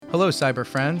Hello, cyber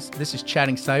friends. This is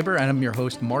Chatting Cyber, and I'm your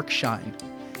host, Mark Shine.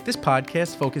 This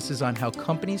podcast focuses on how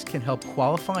companies can help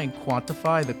qualify and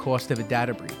quantify the cost of a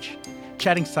data breach.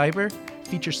 Chatting Cyber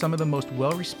features some of the most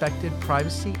well-respected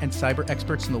privacy and cyber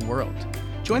experts in the world.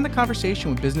 Join the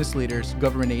conversation with business leaders,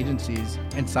 government agencies,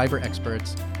 and cyber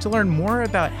experts to learn more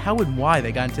about how and why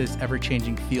they got into this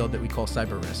ever-changing field that we call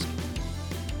cyber risk.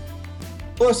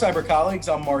 Hello, cyber colleagues.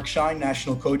 I'm Mark Shine,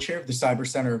 National Co-Chair of the Cyber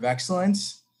Center of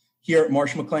Excellence here at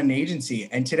Marsh McLennan Agency.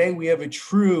 And today we have a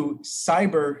true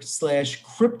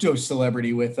cyber/crypto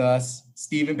celebrity with us,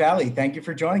 Stephen Bally. Thank you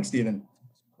for joining, Stephen.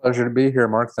 Pleasure to be here,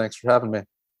 Mark. Thanks for having me.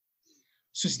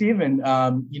 So, Stephen, I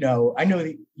know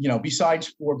that, besides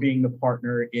for being the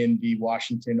partner in the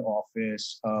Washington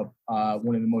office of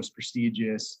one of the most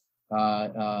prestigious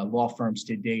law firms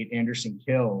to date, Anderson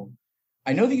Kill,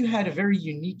 I know that you had a very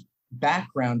unique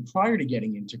background prior to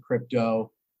getting into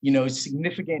crypto,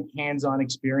 significant hands-on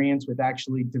experience with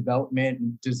actually development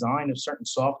and design of certain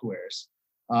softwares.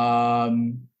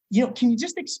 Can you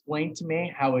just explain to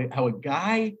me how a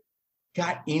guy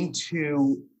got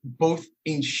into both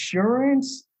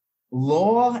insurance,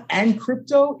 law, and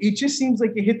crypto? It just seems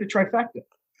like you hit the trifecta.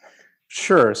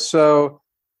 Sure. So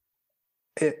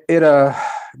it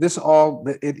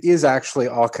is actually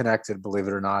all connected, believe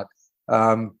it or not.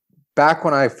 Back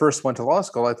when I first went to law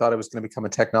school, I thought I was going to become a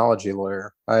technology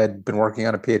lawyer. I had been working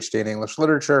on a PhD in English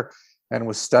literature and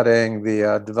was studying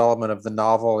the development of the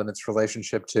novel and its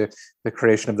relationship to the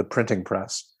creation of the printing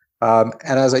press. And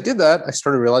as I did that, I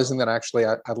started realizing that actually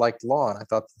I liked law, and I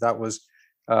thought that was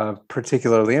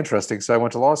particularly interesting. So I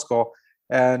went to law school,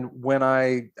 and when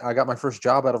I got my first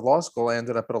job out of law school, I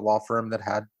ended up at a law firm that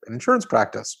had an insurance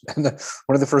practice. And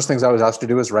one of the first things I was asked to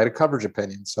do was write a coverage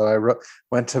opinion. So I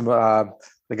went to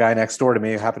the guy next door to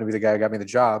me, who happened to be the guy who got me the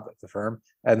job at the firm,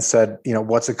 and said,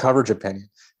 what's a coverage opinion?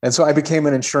 And so I became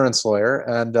an insurance lawyer.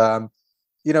 And,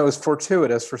 it was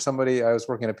fortuitous for somebody. I was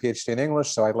working a PhD in English,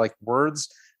 so I like words.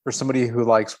 For somebody who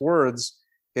likes words,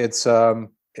 it's a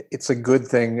good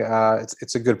thing.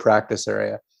 It's a good practice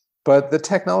area. But the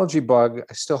technology bug,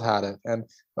 I still had it, and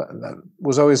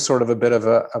was always sort of a bit of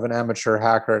an amateur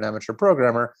hacker, an amateur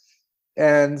programmer.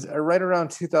 And right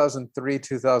around 2003,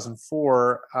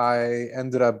 2004, I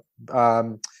ended up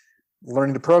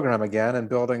learning to program again and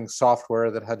building software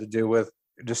that had to do with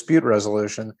dispute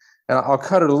resolution. And I'll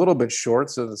cut it a little bit short,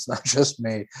 so it's not just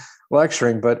me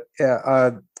lecturing, but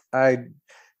I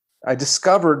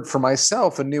discovered for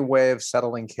myself a new way of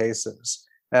settling cases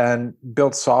and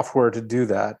built software to do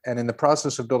that. And in the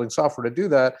process of building software to do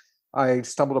that, I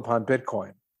stumbled upon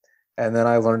Bitcoin. And then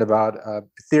I learned about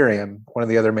Ethereum, one of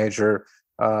the other major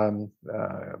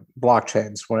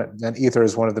blockchains, and Ether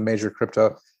is one of the major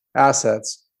crypto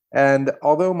assets. And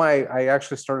although I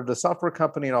actually started a software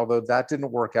company, and although that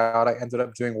didn't work out, I ended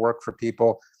up doing work for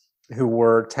people who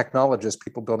were technologists,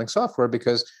 people building software,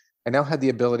 because I now had the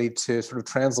ability to sort of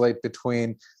translate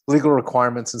between legal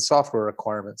requirements and software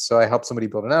requirements. So I helped somebody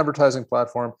build an advertising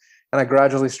platform, and I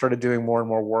gradually started doing more and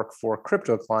more work for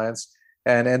crypto clients,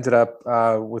 and ended up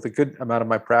with a good amount of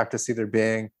my practice either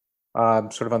being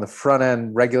sort of on the front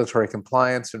end regulatory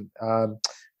compliance and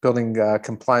building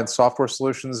compliance software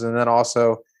solutions, and then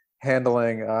also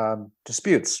handling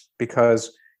disputes,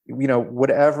 because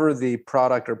whatever the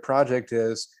product or project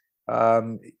is,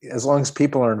 as long as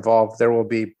people are involved, there will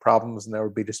be problems and there will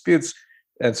be disputes.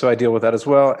 And so I deal with that as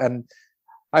well. And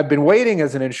I've been waiting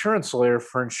as an insurance lawyer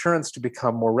for insurance to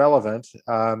become more relevant.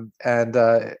 And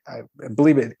I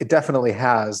believe it definitely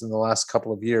has in the last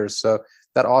couple of years. So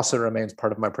that also remains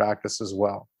part of my practice as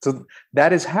well. So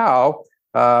that is how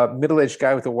a middle-aged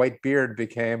guy with a white beard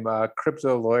became a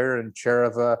crypto lawyer and chair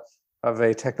of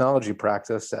a technology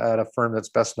practice at a firm that's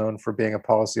best known for being a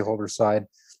policyholder side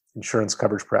insurance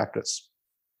coverage practice.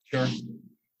 Sure.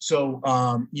 So,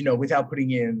 without putting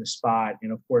you in the spot,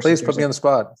 and of course, please put me on the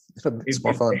spot. It's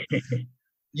more fun.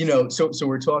 So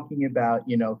we're talking about,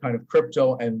 kind of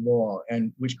crypto and law,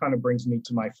 and which kind of brings me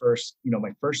to my first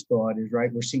thought is,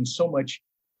 right, we're seeing so much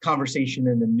conversation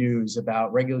in the news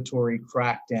about regulatory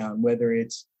crackdown, whether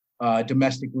it's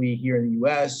domestically here in the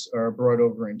US or abroad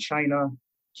over in China.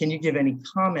 Can you give any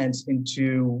comments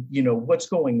into, what's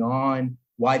going on,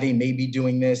 why they may be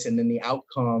doing this, and then the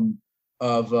outcome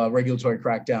of regulatory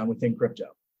crackdown within crypto?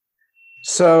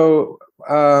 So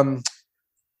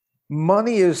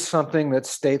money is something that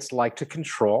states like to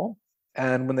control.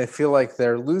 And when they feel like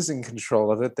they're losing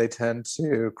control of it, they tend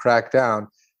to crack down.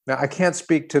 Now, I can't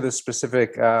speak to the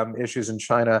specific issues in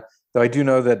China, though I do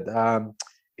know that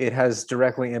it has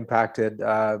directly impacted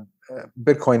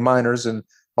Bitcoin miners, and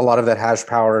a lot of that hash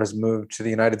power has moved to the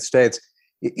United States.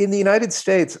 In the United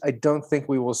States, I don't think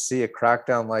we will see a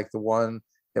crackdown like the one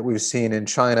that we've seen in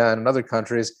China and in other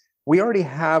countries, we already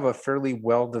have a fairly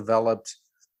well-developed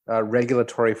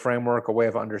regulatory framework, a way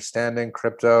of understanding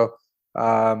crypto.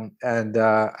 I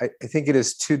think it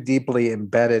is too deeply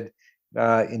embedded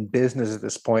in business at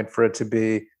this point for it to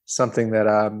be something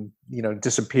that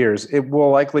disappears. It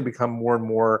will likely become more and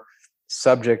more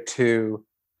subject to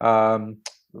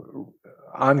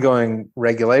ongoing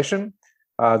regulation.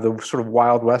 The sort of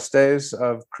Wild West days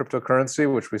of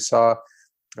cryptocurrency, which we saw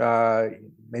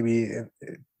maybe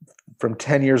from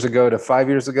 10 years ago to 5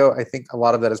 years ago, I think a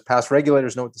lot of that is past.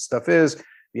 Regulators know what this stuff is.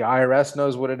 The IRS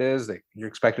knows what it is. You're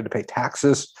expected to pay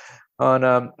taxes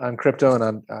on crypto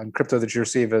and on crypto that you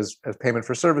receive as payment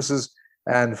for services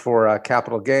and for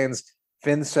capital gains.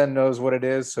 FinCEN knows what it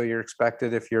is. So you're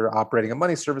expected, if you're operating a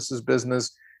money services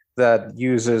business that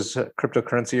uses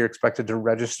cryptocurrency, you're expected to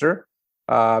register.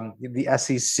 The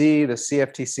SEC, the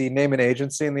CFTC, name an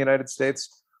agency in the United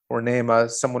States or name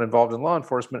someone involved in law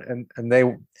enforcement, and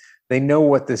they know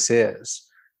what this is,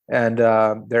 and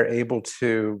they're able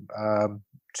to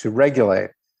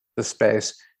regulate the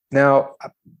space. Now,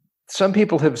 some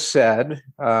people have said,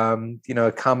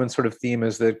 a common sort of theme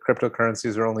is that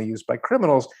cryptocurrencies are only used by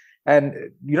criminals, and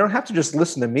you don't have to just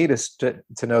listen to me to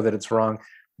know that it's wrong.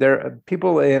 There are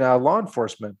people in law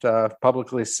enforcement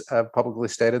publicly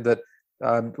stated that,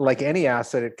 like any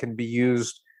asset, it can be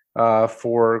used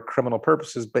for criminal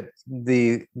purposes, but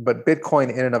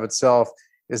Bitcoin in and of itself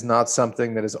is not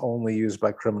something that is only used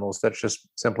by criminals. That's just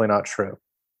simply not true.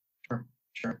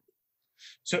 Sure.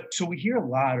 So we hear a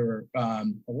lot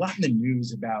in the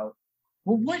news about,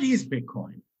 well, what is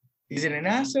Bitcoin? Is it an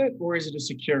asset or is it a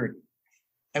security?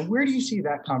 And where do you see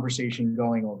that conversation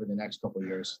going over the next couple of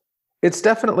years? It's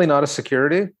definitely not a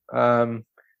security.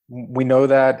 We know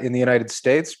that in the United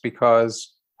States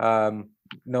because no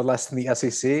less than the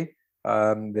SEC,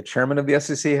 the chairman of the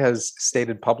SEC has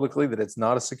stated publicly that it's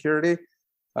not a security.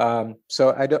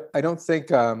 So I don't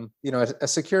think a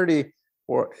security,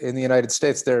 or in the United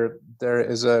States, there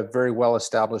is a very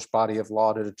well-established body of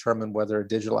law to determine whether a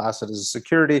digital asset is a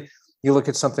security. You look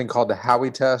at something called the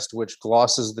Howey test, which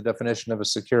glosses the definition of a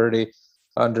security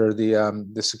under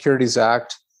the Securities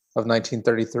Act of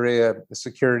 1933. A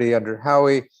security under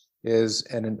Howey is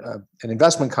an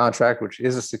investment contract, which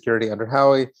is a security under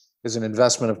Howey, is an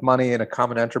investment of money in a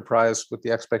common enterprise with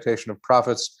the expectation of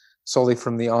profits solely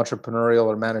from the entrepreneurial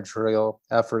or managerial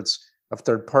efforts of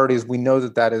third parties. We know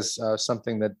that is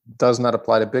something that does not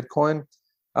apply to Bitcoin.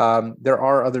 There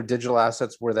are other digital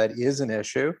assets where that is an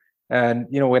issue. And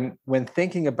when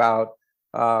thinking about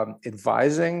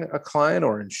advising a client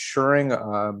or insuring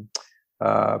a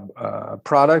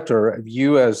product, or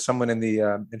you as someone in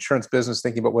the insurance business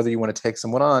thinking about whether you want to take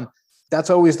someone on, that's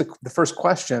always the first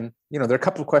question. There are a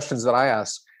couple of questions that I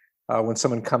ask when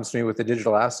someone comes to me with a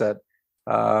digital asset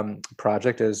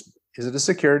project. Is it a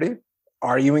security?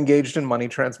 Are you engaged in money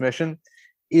transmission?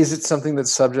 Is it something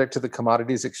that's subject to the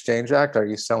Commodities Exchange Act? Are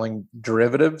you selling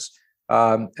derivatives?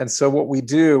 And so what we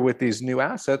do with these new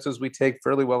assets is we take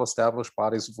fairly well-established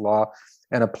bodies of law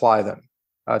and apply them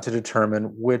to determine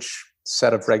which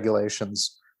set of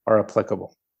regulations are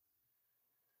applicable.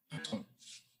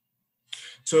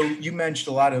 So you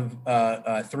mentioned a lot of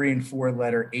 3- and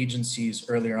 4-letter agencies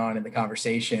earlier on in the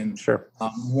conversation. Sure.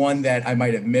 One that I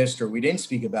might have missed or we didn't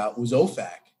speak about was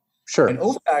OFAC. Sure. And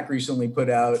OFAC recently put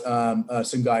out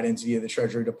some guidance via the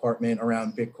Treasury Department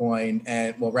around Bitcoin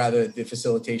and, well, rather the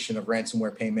facilitation of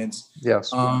ransomware payments.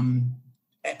 Yes.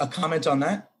 A comment on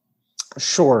that?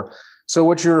 Sure. So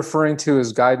what you're referring to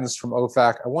is guidance from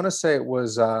OFAC. I want to say it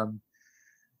was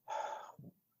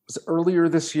earlier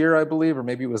this year, I believe, or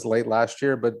maybe it was late last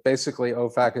year. But basically,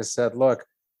 OFAC has said, look,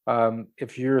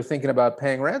 if you're thinking about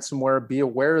paying ransomware, be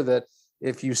aware that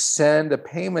if you send a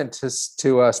payment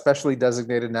to a specially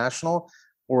designated national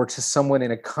or to someone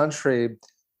in a country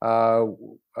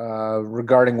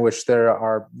regarding which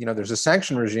there's a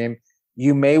sanction regime,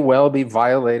 you may well be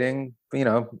violating,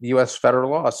 U.S. federal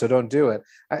law. So don't do it.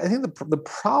 I think the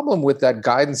problem with that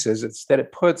guidance is it's that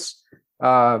it puts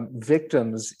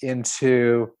victims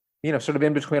into, sort of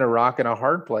in between a rock and a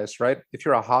hard place, right? If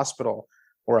you're a hospital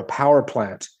or a power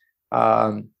plant,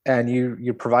 and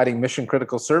you're providing mission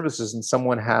critical services, and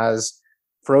someone has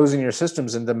frozen your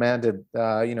systems and demanded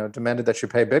that you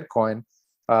pay Bitcoin,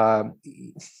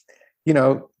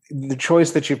 the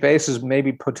choice that you face is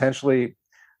maybe potentially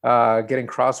getting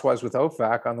crosswise with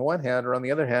OFAC on the one hand, or on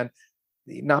the other hand,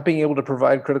 not being able to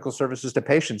provide critical services to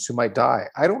patients who might die.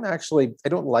 I don't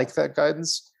like that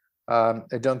guidance. I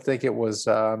don't think it was.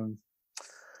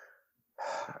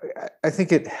 I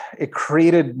think it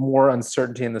created more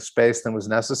uncertainty in the space than was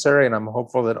necessary, and I'm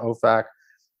hopeful that OFAC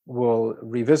will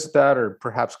revisit that, or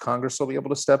perhaps Congress will be able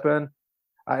to step in.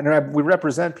 We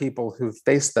represent people who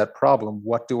face that problem.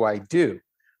 What do I do?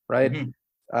 Right.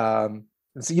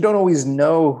 So you don't always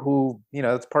know who,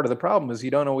 that's part of the problem, is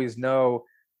you don't always know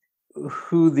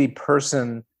who the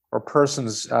person or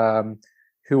persons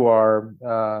who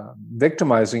are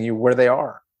victimizing you, where they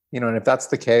are, and if that's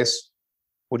the case,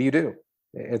 what do you do?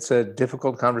 It's a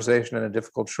difficult conversation and a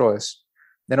difficult choice.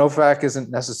 And OFAC isn't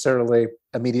necessarily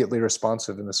immediately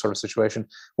responsive in this sort of situation.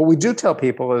 What we do tell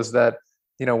people is that,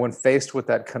 when faced with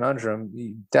that conundrum,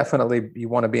 you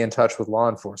want to be in touch with law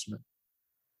enforcement.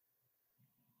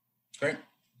 Great.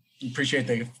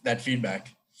 Appreciate that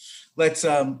feedback. Let's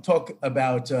talk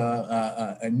about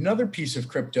another piece of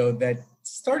crypto that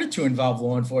started to involve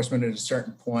law enforcement at a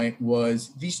certain point,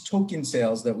 was these token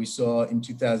sales that we saw in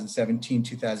 2017,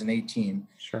 2018.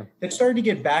 Sure. That started to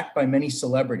get backed by many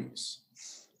celebrities.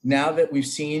 Now that we've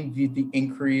seen the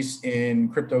increase in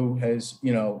crypto has,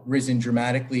 risen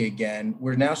dramatically again,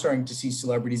 we're now starting to see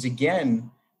celebrities again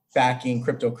backing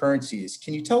cryptocurrencies.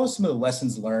 Can you tell us some of the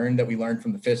lessons learned that we learned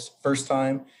from the first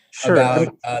time? Sure.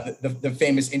 About the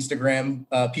famous Instagram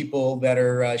people that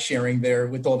are sharing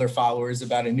with all their followers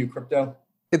about a new crypto?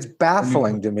 It's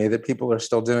baffling to me that people are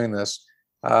still doing this.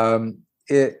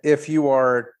 If you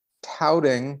are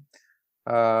touting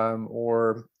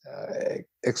or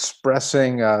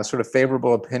expressing sort of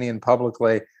favorable opinion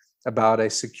publicly about a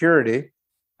security,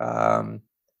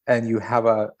 and you have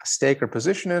a stake or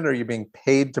position in it, or you're being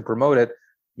paid to promote it,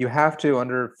 you have to,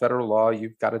 under federal law,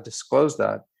 you've got to disclose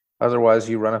that. Otherwise,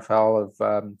 you run afoul of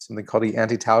something called the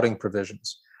anti-touting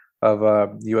provisions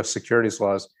of U.S. securities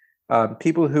laws.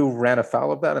 People who ran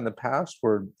afoul of that in the past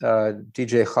were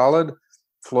DJ Khaled,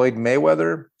 Floyd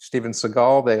Mayweather, Steven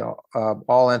Seagal. They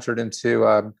all entered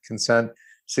into consent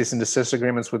cease and desist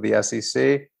agreements with the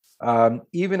SEC.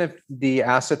 Even if the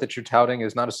asset that you're touting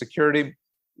is not a security,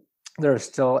 there are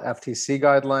still FTC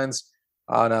guidelines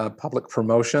on public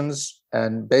promotions.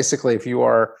 And basically, if you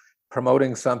are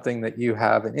promoting something that you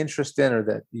have an interest in or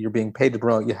that you're being paid to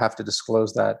promote, you have to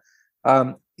disclose that.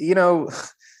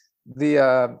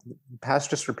 The past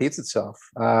just repeats itself.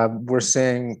 We're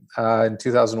seeing in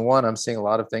 2001, I'm seeing a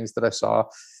lot of things that I saw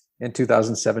in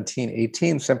 2017,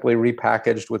 18, simply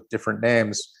repackaged with different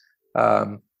names.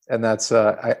 And that's,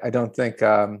 I don't think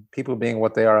people being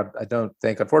what they are, I don't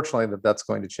think, unfortunately, that's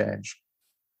going to change.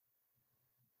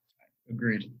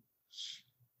 Agreed.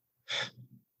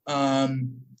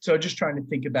 So just trying to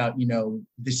think about,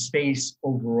 the space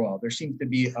overall. There seems to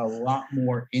be a lot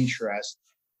more interest.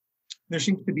 There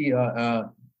seems to be a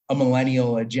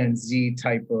millennial, a Gen Z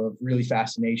type of really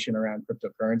fascination around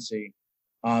cryptocurrency.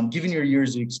 Given your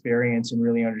years of experience and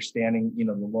really understanding,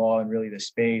 the law and really the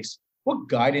space, what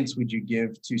guidance would you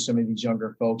give to some of these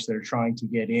younger folks that are trying to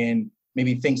get in,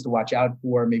 maybe things to watch out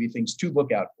for, maybe things to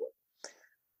look out for?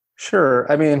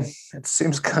 Sure. I mean, it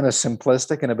seems kind of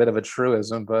simplistic and a bit of a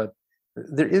truism, but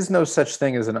there is no such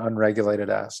thing as an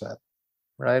unregulated asset,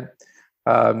 right?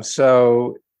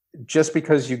 So just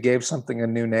because you gave something a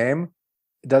new name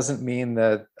doesn't mean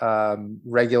that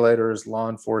regulators, law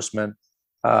enforcement,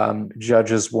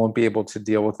 judges won't be able to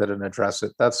deal with it and address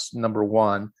it. That's number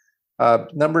one.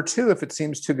 Number two, if it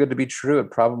seems too good to be true,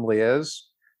 it probably is.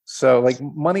 So like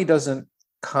money doesn't,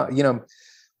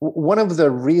 one of the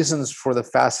reasons for the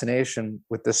fascination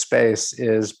with this space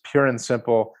is pure and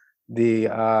simple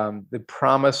the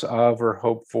promise of or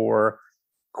hope for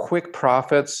quick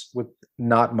profits with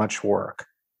not much work.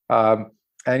 And,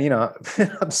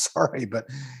 I'm sorry, but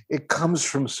it comes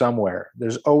from somewhere.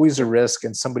 There's always a risk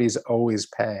and somebody's always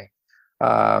paying.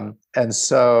 And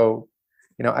so,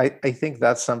 I think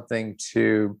that's something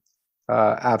to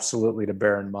absolutely to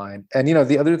bear in mind. And,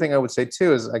 the other thing I would say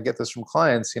too, is I get this from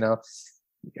clients,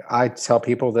 I tell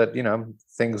people that,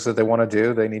 things that they want to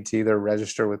do, they need to either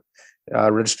register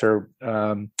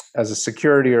as a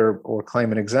security or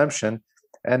claim an exemption.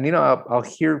 And, I'll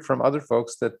hear from other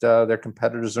folks that their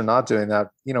competitors are not doing that.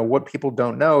 What people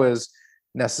don't know is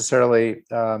necessarily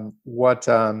what's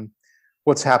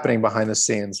happening behind the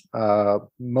scenes.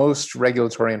 Most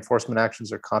regulatory enforcement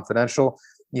actions are confidential.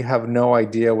 You have no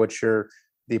idea what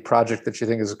the project that you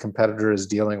think is a competitor is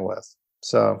dealing with.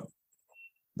 So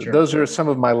sure. Those are some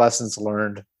of my lessons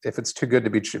learned. If it's too good to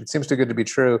be true, it seems too good to be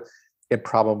true, it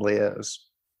probably is.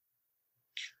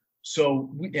 So,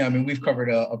 we've covered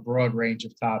a broad range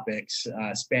of topics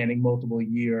spanning multiple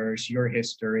years, your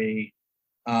history.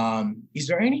 Is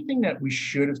there anything that we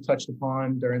should have touched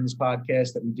upon during this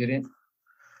podcast that we didn't?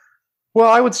 Well,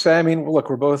 I would say, look,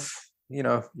 we're both,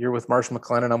 you're with Marsh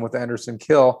McLennan, I'm with Anderson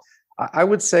Kill. I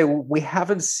would say we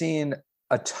haven't seen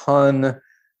a ton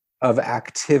of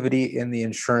activity in the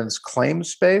insurance claim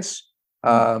space.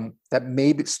 That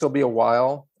may still be a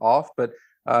while off, but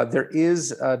there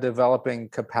is developing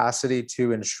capacity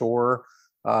to insure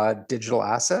digital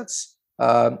assets.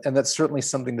 And that's certainly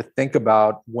something to think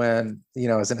about when,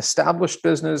 as an established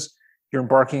business, you're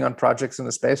embarking on projects in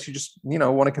the space. You just,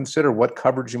 want to consider what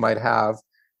coverage you might have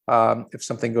if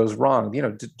something goes wrong.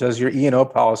 Does your E&O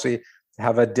policy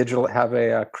have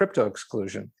a crypto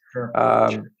exclusion? Sure.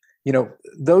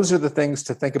 Those are the things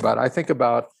to think about. I think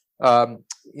about,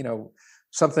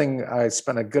 something I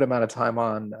spent a good amount of time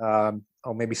on,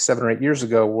 maybe 7 or 8 years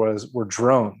ago were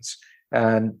drones.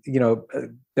 And,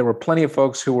 there were plenty of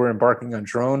folks who were embarking on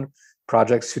drone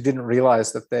projects who didn't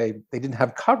realize that they didn't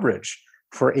have coverage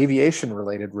for aviation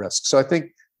related risks. So I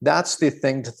think that's the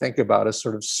thing to think about, is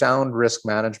sort of sound risk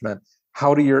management.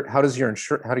 How do your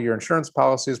insurance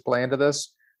policies play into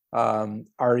this?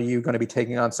 Are you going to be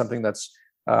taking on something that's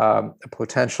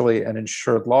potentially an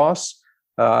insured loss?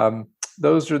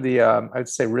 Those are the, I'd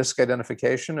say, risk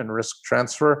identification and risk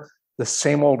transfer. The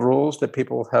same old rules that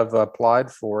people have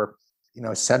applied for,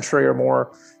 a century or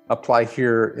more, apply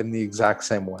here in the exact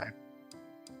same way.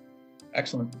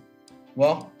 Excellent.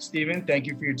 Well, Stephen, thank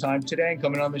you for your time today and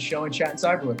coming on the show and chatting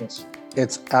cyber with us.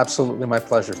 It's absolutely my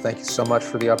pleasure. Thank you so much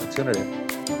for the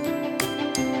opportunity.